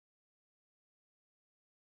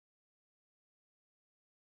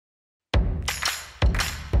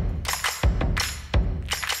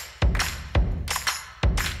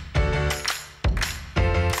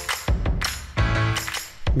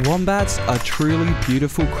Wombats are truly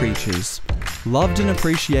beautiful creatures. Loved and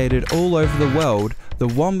appreciated all over the world, the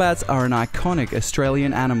wombats are an iconic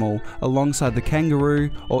Australian animal alongside the kangaroo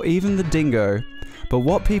or even the dingo. But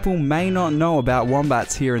what people may not know about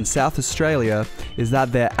wombats here in South Australia is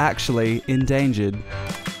that they're actually endangered.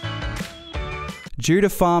 Due to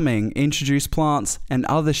farming, introduced plants and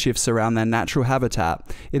other shifts around their natural habitat,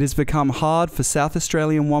 it has become hard for South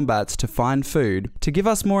Australian wombats to find food. To give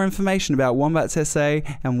us more information about Wombats SA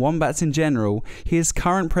and wombats in general, here's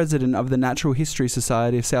current president of the Natural History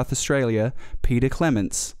Society of South Australia, Peter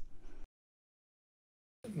Clements.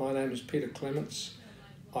 My name is Peter Clements.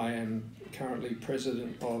 I am currently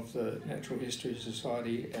president of the Natural History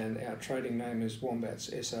Society and our trading name is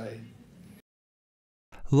Wombats SA.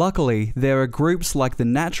 Luckily, there are groups like the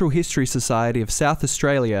Natural History Society of South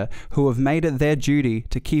Australia who have made it their duty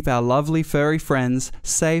to keep our lovely furry friends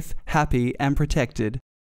safe, happy and protected.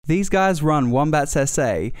 These guys run Wombats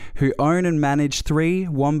SA, who own and manage 3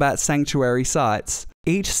 wombat sanctuary sites.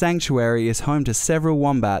 Each sanctuary is home to several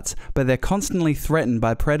wombats, but they're constantly threatened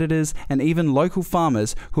by predators and even local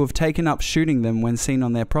farmers who have taken up shooting them when seen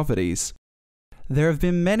on their properties. There have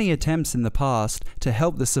been many attempts in the past to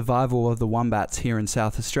help the survival of the wombats here in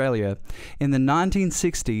South Australia. In the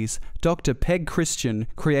 1960s, Dr. Peg Christian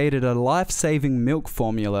created a life-saving milk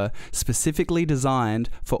formula specifically designed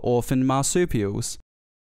for orphan marsupials.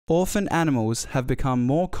 Orphan animals have become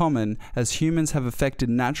more common as humans have affected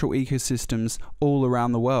natural ecosystems all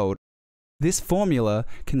around the world. This formula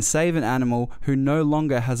can save an animal who no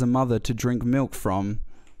longer has a mother to drink milk from.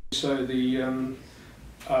 So the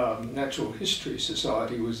Natural History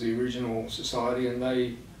Society was the original society, and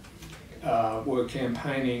they were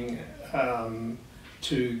campaigning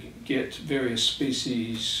to get various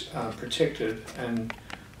species protected, and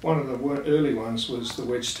one of the early ones was the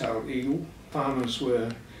wedge-tailed eagle. Farmers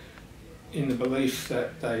were in the belief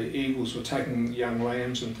that the eagles were taking young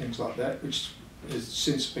lambs and things like that, which has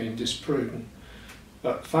since been disproven.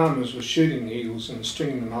 But farmers were shooting the eagles and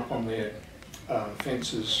stringing them up on their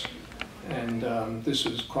fences. And this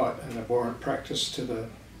was quite an abhorrent practice to the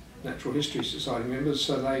Natural History Society members,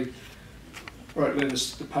 so they wrote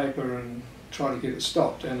letters to the paper and tried to get it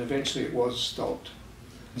stopped, and eventually it was stopped.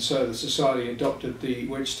 And so the Society adopted the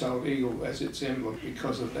wedge-tailed eagle as its emblem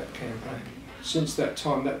because of that campaign. Since that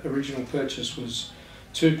time, that original purchase was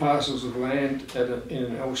 2 parcels of land in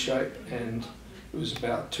an L shape, and it was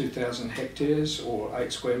about 2,000 hectares or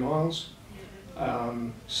 8 square miles.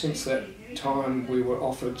 Since that time we were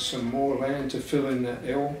offered some more land to fill in that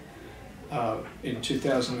L in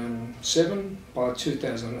 2007. By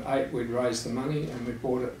 2008 we'd raised the money and we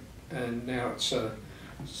bought it, and now it's a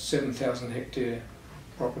 7,000 hectare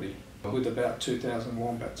property with about 2,000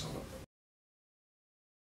 wombats on it.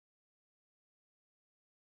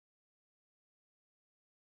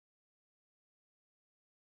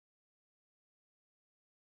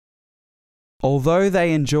 Although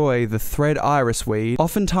they enjoy the thread iris weed,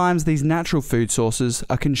 oftentimes these natural food sources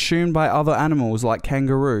are consumed by other animals like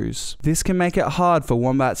kangaroos. This can make it hard for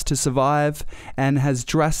wombats to survive and has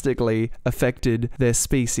drastically affected their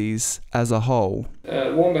species as a whole.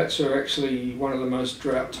 Wombats are actually one of the most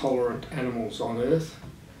drought tolerant animals on Earth.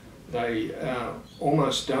 They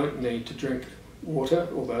almost don't need to drink water,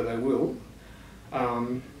 although they will.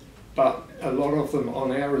 But a lot of them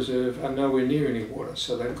on our reserve are nowhere near any water,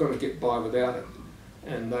 so they've got to get by without it.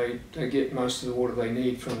 And they get most of the water they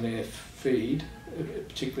need from their feed,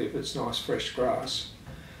 particularly if it's nice fresh grass.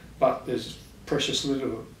 But there's precious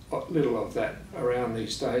little of that around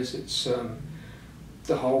these days. It's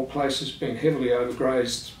the whole place has been heavily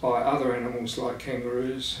overgrazed by other animals like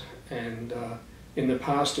kangaroos, and in the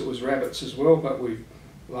past it was rabbits as well, but we've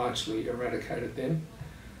largely eradicated them.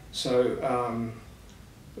 So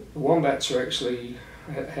the wombats are actually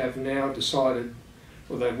have now decided,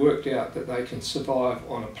 or they've worked out that they can survive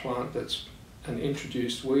on a plant that's an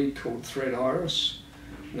introduced weed called thread iris,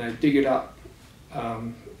 and they dig it up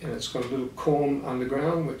and it's got a little corm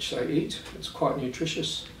underground which they eat. It's quite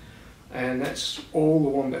nutritious, and that's all the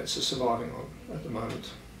wombats are surviving on at the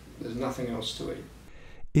moment. There's nothing else to eat.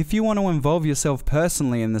 If you want to involve yourself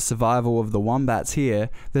personally in the survival of the wombats here,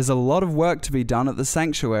 there's a lot of work to be done at the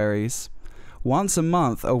sanctuaries. Once a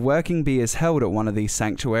month, a working bee is held at one of these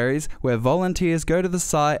sanctuaries where volunteers go to the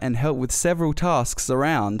site and help with several tasks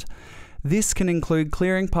around. This can include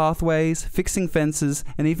clearing pathways, fixing fences,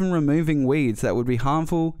 and even removing weeds that would be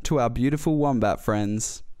harmful to our beautiful wombat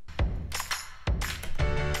friends.